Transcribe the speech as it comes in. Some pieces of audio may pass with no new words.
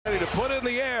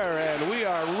the air, and we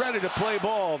are ready to play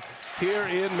ball here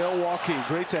in Milwaukee.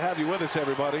 Great to have you with us,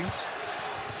 everybody.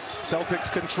 Celtics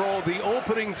control the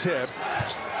opening tip.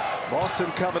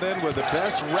 Boston coming in with the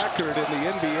best record in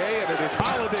the NBA, and it is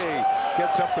Holiday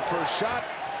gets up the first shot.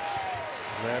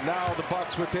 And now the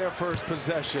Bucks with their first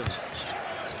possession.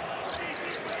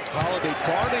 Holiday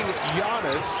guarding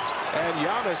Giannis, and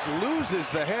Giannis loses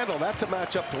the handle. That's a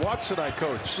matchup to watch tonight,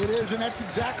 Coach. It is, and that's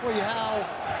exactly how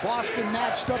Boston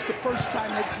matched up the first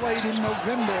time they played in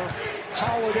November.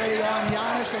 Holiday on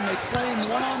Giannis, and they play him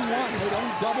one-on-one. They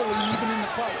don't double him even in the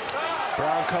post.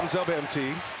 Brown comes up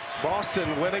empty. Boston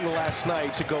winning last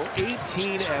night to go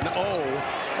 18-0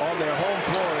 on their home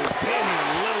floor as Damian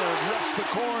Lillard rips the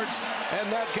cords,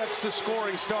 and that gets the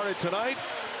scoring started tonight.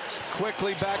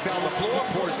 Quickly back down the floor.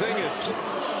 Porzingis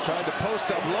trying to post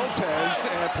up Lopez,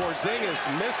 and Porzingis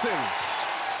missing.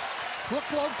 Brook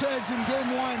Lopez in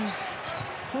game one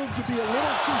proved to be a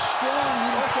little too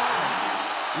strong inside.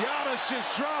 Giannis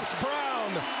just drops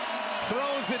Brown,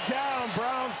 throws it down.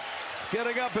 Brown's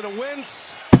getting up in a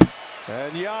wince,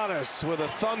 and Giannis with a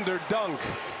thunder dunk.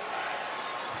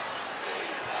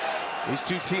 These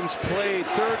two teams played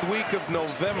third week of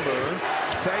November,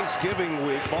 Thanksgiving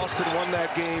week. Boston won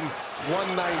that game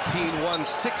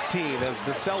 119-116 as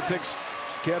the Celtics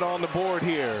get on the board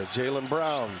here. Jaylen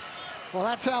Brown. Well,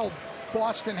 that's how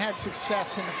Boston had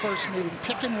success in the first meeting.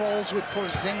 Pick and rolls with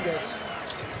Porzingis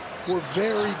were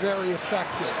very, very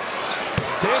effective.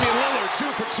 Damian Lillard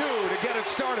 2 for 2 to get it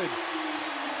started.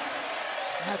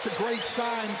 That's a great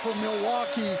sign for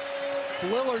Milwaukee.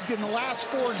 Lillard in the last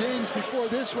 4 games before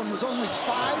this one was only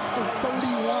 5 for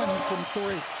 31 from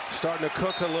 3. Starting to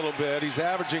cook a little bit. He's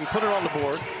averaging, put it on the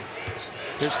board.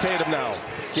 Here's Tatum now.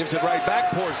 Gives it right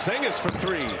back. Porzingis for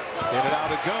 3. In and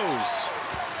out it goes.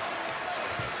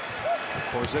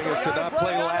 Porzingis did not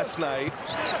play last night.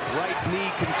 Right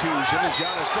knee contusion as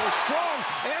Giannis goes strong.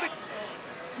 And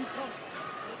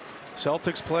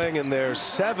Celtics playing in their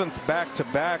 7th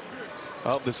back-to-back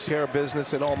of the Sierra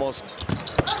business in almost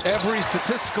every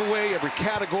statistical way, every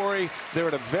category. They're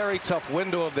in a very tough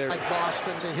window of their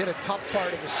Boston to hit a tough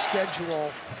part of the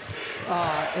schedule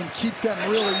and keep them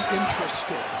really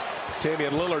interested.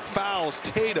 Damian Lillard fouls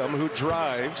Tatum, who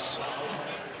drives.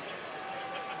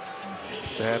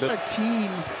 And a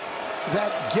team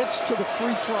that gets to the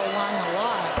free throw line a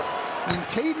lot. When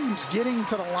Tatum's getting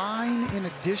to the line in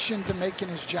addition to making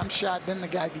his jump shot, then the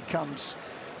guy becomes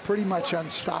pretty much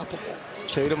unstoppable.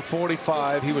 Tatum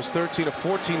 45. He was 13 of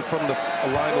 14 from the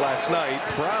line last night.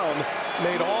 Brown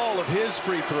made all of his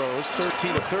free throws,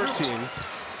 13 of 13,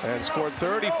 and scored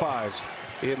 35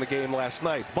 in the game last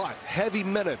night. But heavy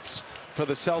minutes for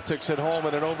the Celtics at home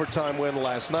in an overtime win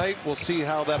last night. We'll see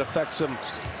how that affects them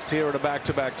here in a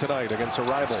back-to-back tonight against a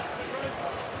rival.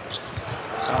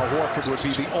 Al Horford would be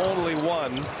the only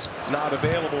one not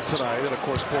available tonight, and of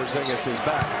course Porzingis is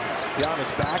back.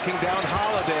 Giannis backing down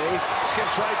Holiday,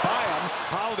 skips right by him.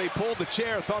 Holiday pulled the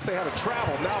chair, thought they had a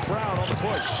travel. Now Brown on the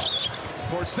push.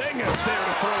 Porzingis there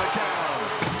to throw it down.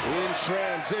 In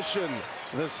transition,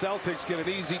 the Celtics get an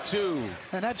easy 2.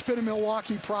 And that's been a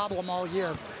Milwaukee problem all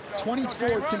year.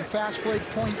 24th in fast break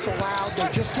points allowed. They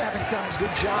just haven't done a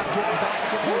good job getting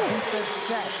back, getting their defense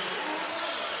set.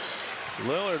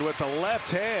 Lillard with the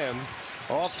left hand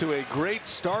off to a great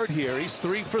start here. He's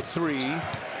 3 for 3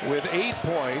 with 8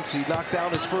 points. He knocked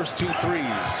down his first 2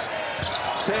 threes.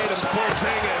 Tatum,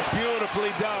 Porzingis,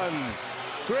 beautifully done.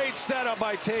 Great setup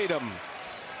by Tatum.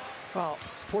 Well,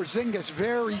 Porzingis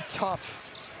very tough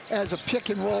as a pick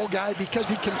and roll guy because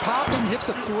he can pop and hit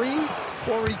the 3,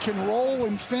 or he can roll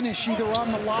and finish either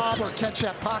on the lob or catch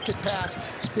that pocket pass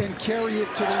and carry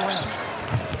it to the rim.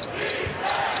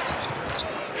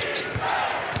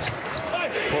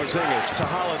 Porzingis to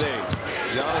Holiday.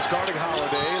 Giannis guarding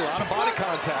Holiday. A lot of body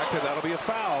contact, and that'll be a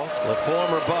foul. The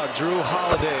former Bug, Drew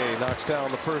Holiday, knocks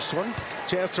down the first one.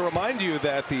 Chance to remind you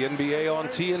that the NBA on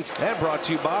TNT, and brought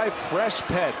to you by Fresh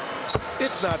Pet.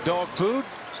 It's not dog food,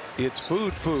 it's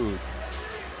food.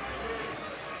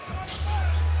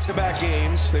 Back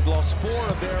games, they've lost 4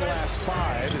 of their last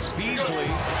 5. As Beasley,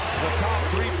 the top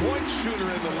 3-point shooter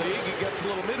in the league, he gets a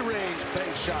little mid-range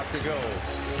bank shot to go.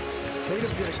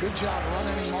 Tatum did a good job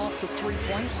running him off the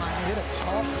 3-point line. He hit a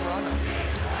tough runner.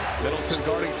 Middleton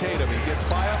guarding Tatum. He gets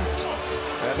by him.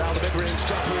 And now the mid-range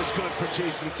jumper is good for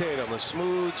Jason Tatum. A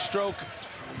smooth stroke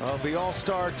of the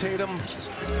All-Star Tatum.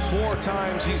 4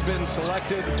 times he's been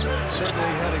selected.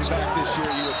 Certainly heading back this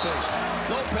year, you would think.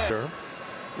 Lopez.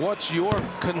 What's your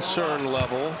concern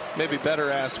level? Maybe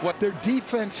better asked, what their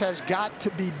defense has got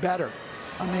to be better.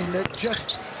 I mean, they're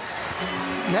just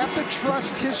You have to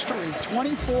trust history.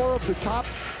 24 of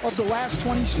the last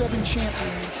 27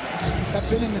 champions have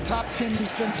been in the top 10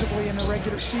 defensively in the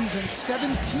regular season.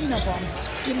 17 of them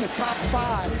in the top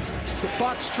 5. The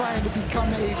Bucks trying to become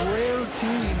a rare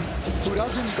team who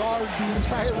doesn't guard the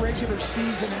entire regular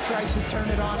season and tries to turn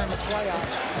it on in the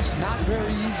playoffs. Not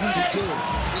very easy to do.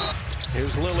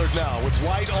 Here's Lillard now with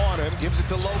White on him. Gives it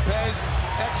to Lopez.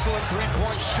 Excellent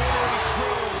three-point shooter. He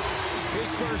drills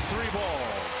his first 3 ball.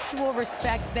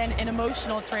 Respect than an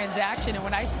emotional transaction, and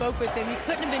when I spoke with him, he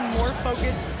couldn't have been more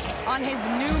focused on his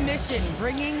new mission,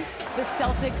 bringing the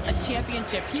Celtics a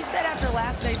championship. He said after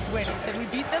last night's win, he said, we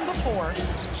beat them before.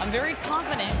 I'm very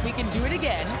confident we can do it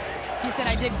again. He said,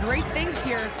 I did great things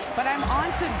here, but I'm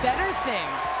on to better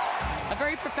things. A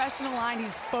very professional line.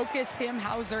 He's focused. Sam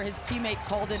Hauser, his teammate,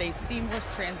 called it a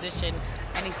seamless transition.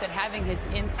 And he said having his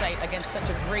insight against such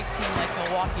a great team like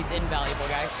Milwaukee's invaluable,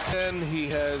 guys. And he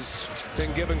has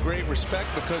been given great respect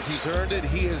because he's earned it.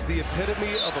 He is the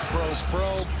epitome of a pro's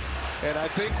pro. And I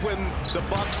think when the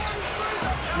Bucks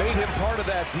made him part of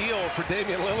that deal for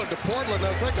Damian Lillard to Portland,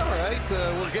 I was like, all right,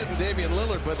 we're getting Damian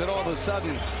Lillard. But then all of a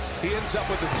sudden, he ends up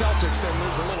with the Celtics, and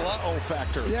there's a little uh-oh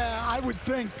factor. Yeah, I would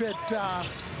think that,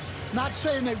 not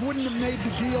saying they wouldn't have made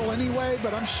the deal anyway,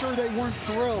 but I'm sure they weren't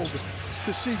thrilled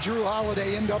to see Drew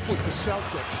Holiday end up with the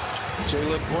Celtics.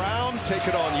 Jaylen Brown take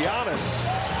it on Giannis.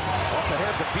 Off the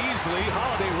hands of Beasley.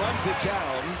 Holiday runs it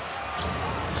down.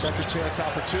 Second chance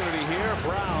opportunity here.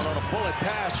 Brown on a bullet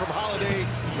pass from Holiday.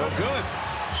 No good.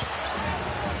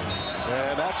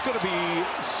 And that's going to be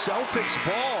Celtics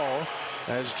ball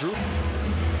as Drew.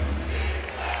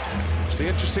 It'll be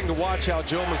interesting to watch how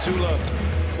Joe Mazzulla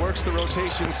works the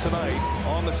rotations tonight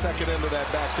on the second end of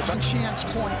that back-to-back. Chance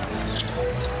points.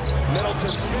 Middleton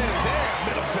spins in.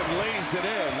 Middleton lays it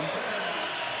in.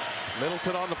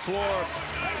 Middleton on the floor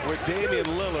with Damian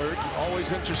Lillard.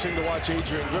 Always interesting to watch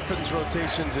Adrian Griffin's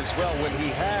rotations as well when he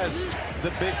has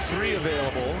the big 3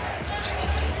 available.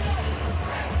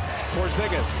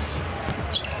 Porzingis.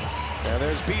 And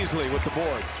there's Beasley with the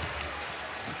board.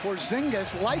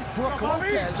 Porzingis, like Brook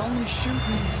Lopez, only shooting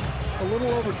a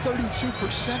little over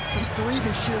 32% from 3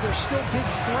 this year. They're still big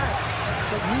threats,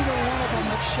 but neither one of them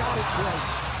have shot it great.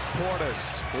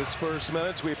 Portis, his first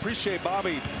minutes. We appreciate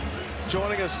Bobby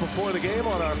joining us before the game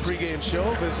on our pregame show,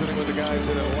 visiting with the guys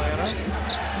in Atlanta.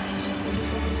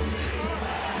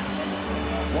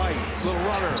 White, little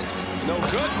runner, no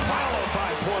good, followed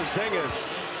by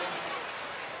Porzingis.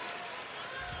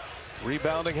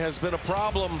 Rebounding has been a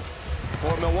problem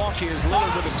for Milwaukee as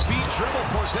Lillard with a speed dribble.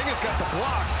 Porzingis got the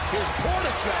block. Here's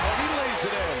Portis now, and he lays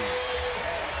it in.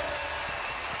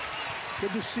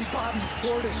 Good to see Bobby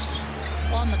Portis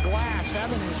on the glass,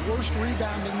 having his worst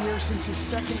rebounding year since his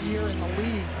 2nd year in the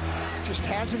league. Just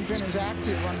hasn't been as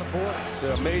active on the boards.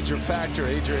 A major factor.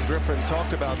 Adrian Griffin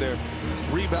talked about their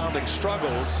rebounding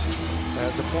struggles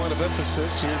as a point of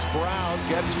emphasis. Here's Brown,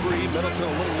 gets free. Middleton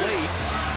a little late.